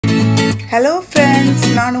Hello friends,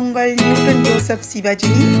 நான் உங்கள் Newton Joseph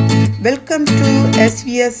Sivajini. Welcome to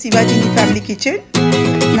SVS Sivajini family kitchen.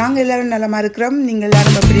 நாங்கள் எல்லாரும் நலமா இருக்கிறோம். நீங்கள்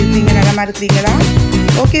எல்லாரும் எப்படி இருக்கீங்க? நலமா இருக்கிறீங்களா?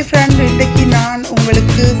 ஓகே ஃப்ரெண்ட், இன்றைக்கு நான்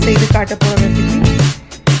உங்களுக்கு செய்து காட்ட போகிற ரெசிபி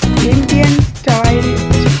இந்தியன் ஸ்டைல்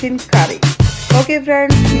சிக்கன் கறி. ஓகே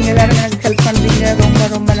ஃப்ரெண்ட்ஸ், நீங்கள் எல்லாரும் எனக்கு ஹெல்ப் பண்ணுறீங்க.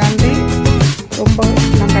 ரொம்ப நன்றி.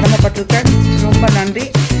 நான் கடமைப்பட்டிருக்கேன். ரொம்ப நன்றி.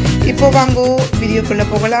 இப்போ வாங்கோ வீடியோக்குள்ளே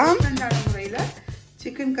போகலாம்.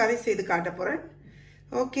 சிக்கன் கறி செய்து காட்ட போகிறேன்.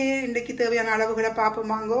 ஓகே, இன்றைக்கு தேவையான அளவுகளை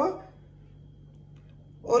பார்ப்போம் வாங்கோ.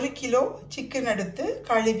 1 கிலோ சிக்கன் எடுத்து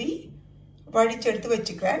கழுவி வடிச்செடுத்து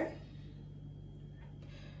வச்சுக்கிறேன்.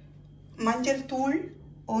 மஞ்சள் தூள்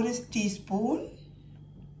 1 டீஸ்பூன்,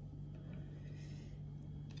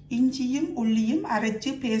 இஞ்சியும் உள்ளியும்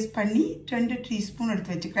அரைச்சி பேஸ்ட் பண்ணி 2 டீஸ்பூன்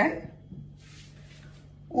எடுத்து வச்சுக்கிறேன்.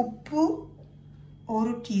 உப்பு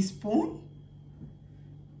 1 டீஸ்பூன்,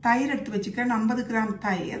 தயிர் எடுத்து வச்சுக்கிறேன் 50 கிராம்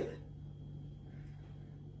தயிர்,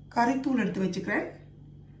 கறித்தூள் எடுத்து வச்சுக்கிறேன்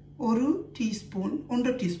 1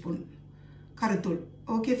 டீஸ்பூன் கறித்தூள்.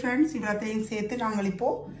 ஓகே ஃப்ரெண்ட்ஸ், இவ்வளோத்தையும் சேர்த்து நாங்கள்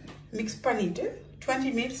இப்போது மிக்ஸ் பண்ணிவிட்டு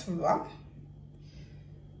 20 மினிட்ஸ் விடுவோம்.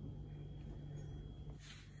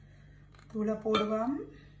 தூளை போடுவோம்,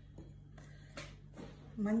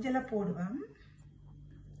 மஞ்சளை போடுவோம்,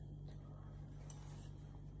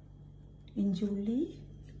 இஞ்சி உள்ளி,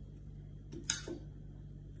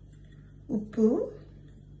 உப்பு,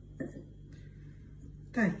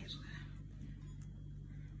 தயிர்.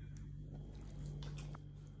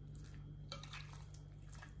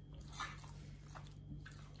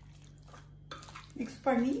 மிக்ஸ்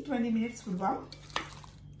பண்ணி 20 மினிட்ஸ் விடுவோம்.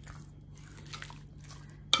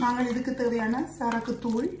 நாங்கள் இதுக்கு தேவையான சரக்கு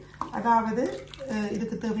தூள், அதாவது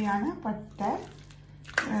இதுக்கு தேவையான பட்டை,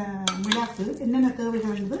 மிளகு, என்னென்ன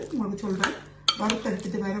தேவைகள் வந்து உங்களுக்கு சொல்கிறேன்.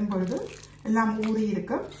 வறுத்தெடுத்துட்டு வரும் பொழுது எல்லாம் ஊறி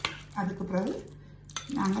இருக்கும். அதுக்கு பிறகு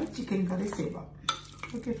நாங்கள் சிக்கன் கறி செய்வோம்.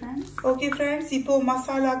 ஓகே ஃப்ரெண்ட்ஸ், இப்போ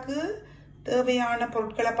மசாலாவுக்கு தேவையான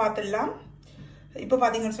பொருட்களை பார்த்துடலாம். இப்போ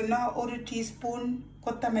பார்த்தீங்கன்னு சொன்னால் 1 டீஸ்பூன்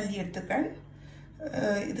கொத்தமல்லி எடுத்துக்கிறேன்.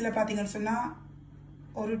 இதில் பார்த்தீங்கன்னு சொன்னால்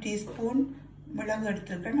 1 டீஸ்பூன் மிளகு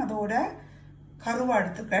எடுத்துருக்கேன். அதோட கருவா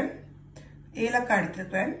எடுத்துக்கிறேன், ஏலக்காய்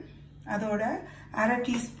எடுத்துருக்கிறேன். அதோட 1/2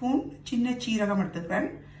 டீஸ்பூன் சின்ன சீரகம்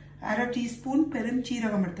எடுத்துக்கிறேன், 1/2 டீஸ்பூன்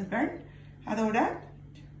பெருஞ்சீரகம் எடுத்துக்கிறேன். அதோட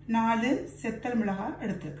 4 செத்தல் மிளகாய்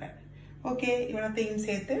எடுத்துருக்கேன். ஓகே, இவ்வளோத்தையும்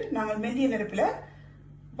சேர்த்து நாங்கள் மெல்லிய நெருப்பில்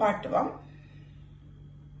வாட்டுவோம்.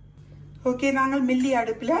 ஓகே, நாங்கள் மெல்லிய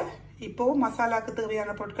அடுப்பில் இப்போது மசாலாவுக்கு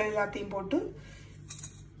தேவையான பொருட்கள் எல்லாத்தையும் போட்டு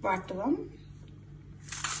வாட்டுவோம்.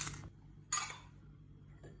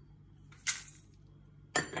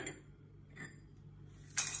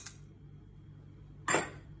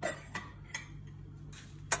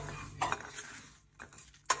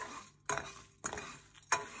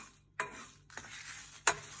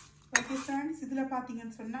 ஃப்ரெண்ட்ஸ், இதில்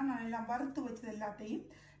பார்த்தீங்கன்னு சொன்னால் நான் எல்லாம் வறுத்து வச்சது எல்லாத்தையும்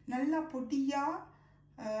நல்லா பொடியாக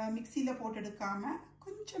மிக்சியில் போட்டு எடுக்காமல்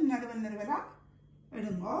கொஞ்சம் நறுவலாக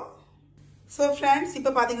எடுங்கோ. ஸோ ஃப்ரெண்ட்ஸ்,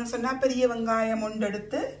 இப்போ பார்த்தீங்கன்னு சொன்னால் பெரிய வெங்காயம் 1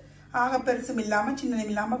 எடுத்து ஆக பெருசும் இல்லாமல்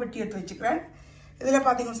சின்னதும் இல்லாமல் வெட்டி எடுத்து வச்சுக்கிறேன். இதில்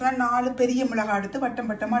பார்த்தீங்கன்னு சொன்னால் 4 பெரிய மிளகாய் எடுத்து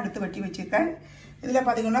வட்டமாக எடுத்து வெட்டி வச்சுக்கிறேன். இதில்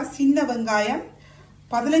பார்த்தீங்கன்னா சின்ன வெங்காயம்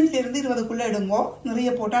 15லேருந்து 20க்குள்ளே எடுங்கோ.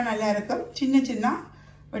 நிறைய போட்டால் நல்லா இருக்கும். சின்ன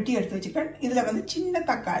வெட்டி எடுத்து வச்சுக்கிறேன். இதில் வந்து சின்ன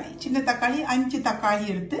தக்காளி 5 தக்காளி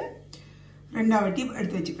எடுத்து 2 வெட்டி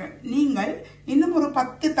எடுத்து வச்சுக்கிறேன். நீங்கள் இன்னும் ஒரு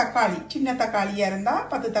 10 தக்காளி, சின்ன தக்காளியாக இருந்தால்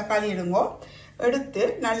 10 தக்காளி எடுங்கோ. எடுத்து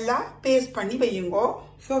நல்லா பேஸ்ட் பண்ணி வையுங்கோ.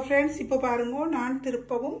 ஸோ ஃப்ரெண்ட்ஸ், இப்போ பாருங்கோ, நான்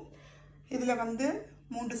திருப்பவும் இதில் வந்து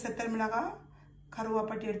 3 செத்தல் மிளகாய்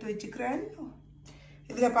கருவாப்பட்டி எடுத்து வச்சுக்கிறேன்.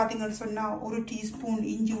 இதில் பார்த்தீங்கன்னு சொன்னால் 1 டீஸ்பூன்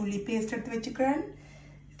இஞ்சி உள்ளி பேஸ்ட் எடுத்து வச்சுக்கிறேன்.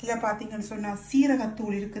 இதில் பார்த்தீங்கன்னு சொன்னால்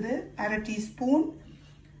சீரகத்தூள் இருக்குது 1/2 டீஸ்பூன்,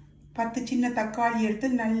 10 சின்ன தக்காளி எடுத்து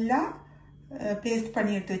நல்லா பேஸ்ட்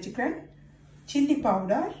பண்ணி எடுத்து வச்சுக்கிறேன். Chilli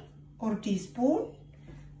powder 1 teaspoon.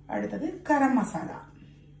 அடுத்தது கரம் மசாலா.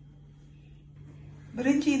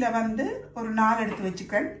 பிரிஞ்சியில் வந்து ஒரு 4 எடுத்து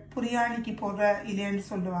வச்சுக்கிறேன். பிரியாணிக்கு போடுற இலைன்னு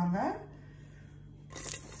சொல்லுவாங்க.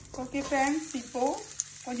 ஓகே ஃப்ரெண்ட்ஸ், இப்போது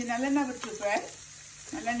கொஞ்சம் நல்லெண்ணெய் விட்டுருக்குறேன்.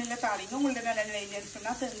 நல்லெண்ணெயில் தாளிங்க. உங்கள்ட்ட நல்லெண்ணெய் இல்லைன்னு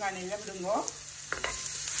சொன்னால் தேங்காய் எண்ணெயில் விடுங்கோ.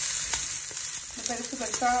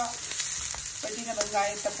 பெருசாக வெட்டின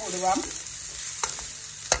வெங்காயத்தை போடுவோம்.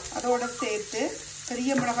 அதோடு சேர்த்து பெரிய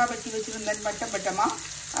மிளகாய் வெட்டி வச்சுருந்தேன் வட்டமாக,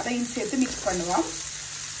 அதையும் சேர்த்து மிக்ஸ் பண்ணுவோம்.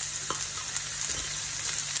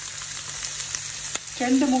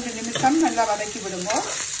 2-3 நிமிஷம் நல்லா வதக்கி விடுங்க.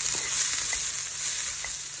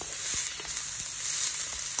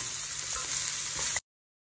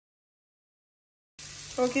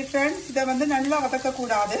 ஓகே ஃப்ரெண்ட்ஸ், இதை வந்து நல்லா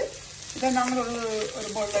வதக்கக்கூடாது. இதை நாங்கள் ஒரு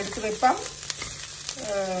பவுல் எடுத்து வைப்போம்.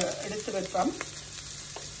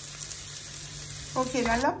 ஓகே,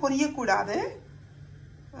 நல்லா பொரியக்கூடாது.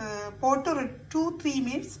 போட்டு ஒரு 2-3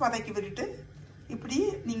 மினிட்ஸ் வதக்கி விட்டுட்டு இப்படி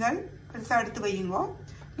நீங்கள் பெருசாக எடுத்து வையுங்க.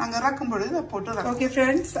 நாங்கள் இறக்கும் பொழுது அதை போட்டு. ஓகே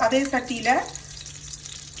ஃப்ரெண்ட்ஸ், அதே சட்டியில்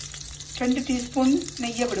 2 டீஸ்பூன்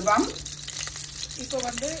நெய்யை விடுவோம். இப்போ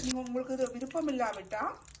நீங்கள் உங்களுக்கு இது விருப்பம்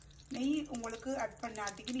இல்லாவிட்டால் நெய் உங்களுக்கு ஆட்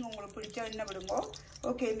பண்ணாட்டிக்கு நீங்கள் உங்களுக்கு பிடிச்ச எண்ணெய் விடுங்க.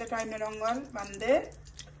 ஓகே, இந்த டைமில் நாங்கள்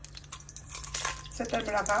செத்தல்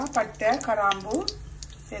மிளகாய், பட்டை, கிராம்பு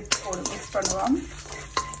சேர்த்து போடு மிக்ஸ் பண்ணுவோம்.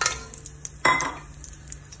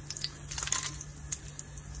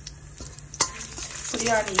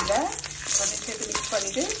 பிரியாணியில் கொஞ்சம் சேர்த்து மிக்ஸ்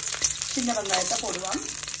பண்ணிவிட்டு சின்ன வெங்காயத்தை போடுவோம்.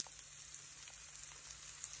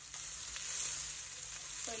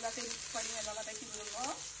 எல்லாத்தையும் மிக்ஸ் பண்ணி நல்லா வதக்கி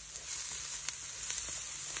விடுவோம்.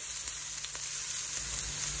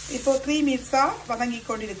 இப்போ 3 மினிட்ஸாக வதங்கி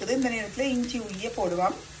கொண்டு இருக்குது. இந்த நேரத்தில் இஞ்சி உள்ளியை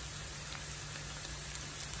போடுவோம்.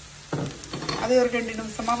 அது ஒரு 2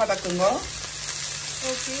 நிமிஷமாக வதக்குங்க.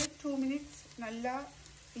 ஓகே, 2 மினிட்ஸ் நல்லா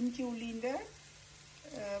இஞ்சி உள்ளின்ற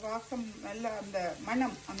வாசம் நல்லா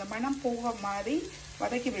அந்த மணம் போக மாதிரி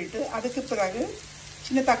வதக்கி விட்டு அதுக்கு பிறகு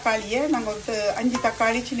சின்ன தக்காளியை நாங்கள் ஒரு 5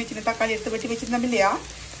 தக்காளி சின்ன தக்காளி எடுத்து வெட்டி வச்சுருந்தோம் இல்லையா,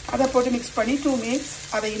 அதை போட்டு மிக்ஸ் பண்ணி 2 மினிட்ஸ்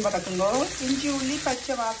அதையும் வதக்குங்க. இஞ்சி உள்ளி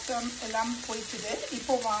பச்சை வாசம் எல்லாம் போயிட்டுது.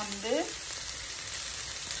 இப்போ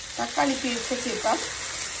தக்காளி பேஸ்ட்டை சேர்ப்போம்.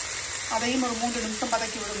 அதையும் ஒரு 3 நிமிஷம்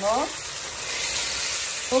வதக்கி விடுங்க.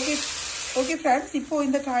 ஓகே ஃப்ரெண்ட்ஸ், இப்போது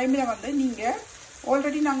இந்த டைமில் நீங்கள்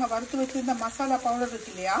ஆல்ரெடி நாங்கள் வறுத்து வச்சுருந்த மசாலா பவுடர்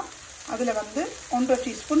இருக்கு இல்லையா, அதில் 1.5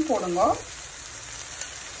 டீஸ்பூன் போடுங்க.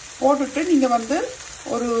 போட்டுட்டு நீங்கள்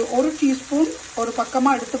ஒரு டீஸ்பூன் ஒரு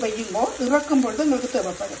பக்கமாக எடுத்து வையுங்க. இறக்கும் பொழுது உங்களுக்கு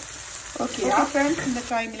தேவைப்படும். ஓகே ஃப்ரெண்ட்ஸ், இந்த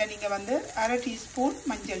டைமில் நீங்கள் 1/2 டீஸ்பூன்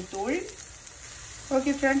மஞ்சள் தூள்.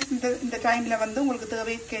 ஓகே ஃப்ரெண்ட்ஸ், இந்த டைமில் உங்களுக்கு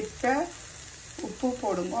தேவைக்கேற்ப உப்பு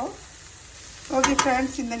போடுங்க. ஓகே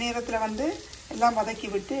ஃப்ரெண்ட்ஸ், இந்த நேரத்தில் எல்லாம் வதக்கி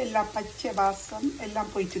விட்டு எல்லாம் பச்சை வாசம்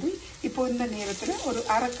எல்லாம் போயிட்டுது. இப்போ இந்த நேரத்தில் ஒரு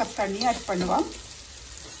 1/2 கப் தண்ணி ஆட் பண்ணுவோம்.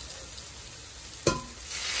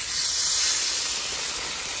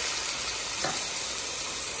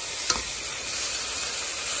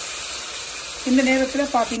 இந்த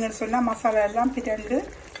நேரத்தில் பார்த்தீங்கன்னு சொன்னால் மசாலா எல்லாம் பிறண்டு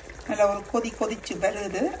நல்லா ஒரு கொதிச்சு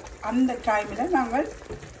வருது. அந்த டைமில் நாங்கள்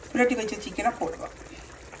புரட்டி வச்ச சிக்கனை போடுவோம்.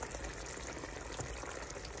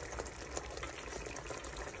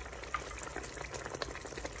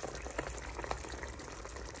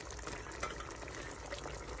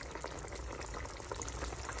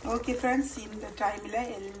 ஓகே ஃப்ரெண்ட்ஸ், இந்த டைமில்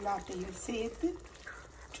எல்லாத்தையும் சேர்த்து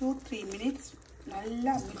 2-3 மினிட்ஸ்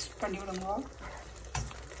நல்லா மிக்ஸ் பண்ணி விடுங்க.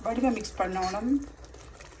 வடிவம் மிக்ஸ் பண்ணணும்.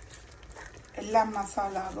 எல்லா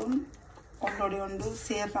மசாலாவும் ஒன்று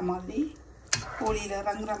சேர்ற மாதிரி, கோழியில்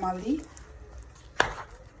இறங்குற மாதிரி.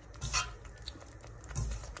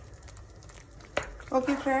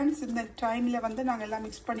 ஓகே ஃப்ரெண்ட்ஸ், இந்த டைமில் நாங்கள் எல்லாம்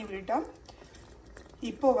மிக்ஸ் பண்ணி விட்டுட்டோம்.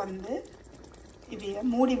 இப்போது இதையை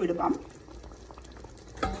மூடி விடுவோம்.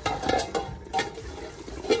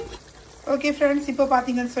 ஓகே ஃப்ரெண்ட்ஸ், இப்போ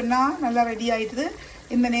பார்த்தீங்கன்னு சொன்னால் நல்லா ரெடி ஆகிடுது.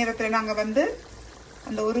 இந்த நேரத்தில் நாங்கள்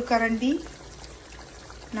அந்த ஒரு கரண்டி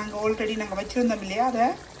நாங்கள் ஆல்ரெடி வச்சுருந்தோம் இல்லையா, அதை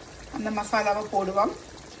அந்த மசாலாவை போடுவோம்.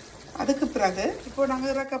 அதுக்கு பிறகு இப்போ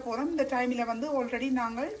நாங்கள் இறக்க போகிறோம். இந்த டைமில் ஆல்ரெடி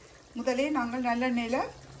முதலே நாங்கள் நல்லெண்ணெயில்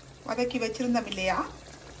வதக்கி வச்சுருந்தோம் இல்லையா,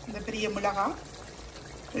 இந்த பெரிய மிளகாய்,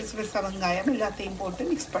 பெருசு வெங்காயம் எல்லாத்தையும் போட்டு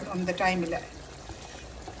மிக்ஸ் பண்ணுவோம். இந்த டைமில்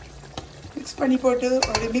மிக்ஸ் பண்ணி போட்டு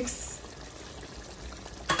ஒரு மிக்ஸ்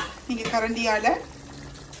நீங்கள் கரண்டியால்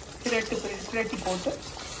பிரட்டி போட்டு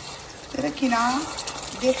இறக்கினா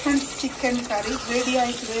டிஃப்ரெண்ட் சிக்கன் கறி ரெடி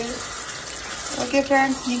ஆகிடுது. ஓகே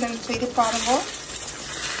ஃப்ரெண்ட்ஸ், நீங்கள் செய்து பாருங்க.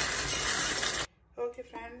 ஓகே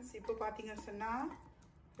ஃப்ரெண்ட்ஸ், இப்போ பார்த்தீங்கன்னு சொன்னால்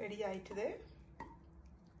ரெடி ஆகிடுது.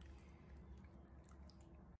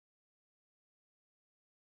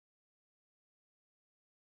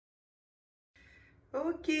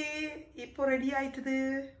 ஓகே, இப்போ ரெடி ஆகிடுது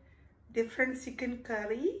டிஃப்ரெண்ட் சிக்கன்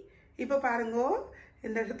கறி. இப்போ பாருங்க,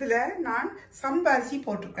 இந்த இடத்துல நான் சம்பரிசி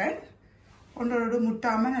போட்டிருக்கேன். ஒன்றோடு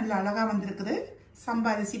முட்டாமல் நல்லா அழகாக வந்திருக்குது.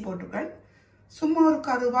 சம்பரிசி போட்டிருக்கேன். சும்மா ஒரு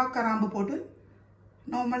கருவா கராம்பு போட்டு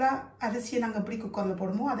நார்மலாக அரிசியை நாங்கள் எப்படி குக்கரில்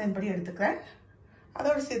போடுமோ அதன்படி எடுத்துக்கிறேன்.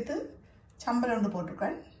 அதோடு சேர்த்து சம்பல் ஒன்று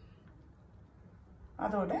போட்டிருக்கேன்.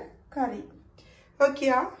 அதோட கறி.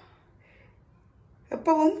 ஓகேயா,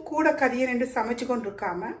 எப்பவும் கூட கறியை 2 சமைச்சு கொண்டு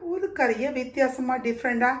இருக்காமல் ஒரு கறியை வித்தியாசமாக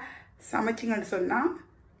டிஃப்ரெண்ட்டாக சமைச்சிங்கன்னு சொன்னால்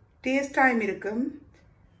டேஸ்டாயும் இருக்கும்,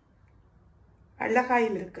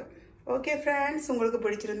 அழகாயும் இருக்கும். ஓகே ஃப்ரெண்ட்ஸ், உங்களுக்கு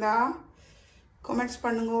பிடிச்சிருந்தா கமெண்ட்ஸ்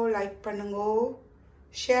பண்ணுங்க, லைக் பண்ணுங்க,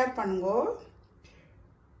 ஷேர் பண்ணுங்க.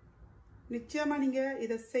 நிச்சயமாக நீங்கள்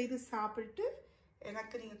இதை செய்து சாப்பிட்டு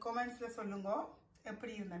எனக்கு நீங்கள் கமெண்ட்ஸில் சொல்லுங்க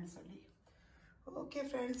எப்படி இருந்தேன்னு சொல்லி. ஓகே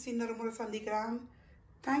ஃப்ரெண்ட்ஸ், இன்னொரு முறை சந்திக்கலாம்.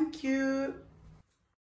 தேங்க்யூ.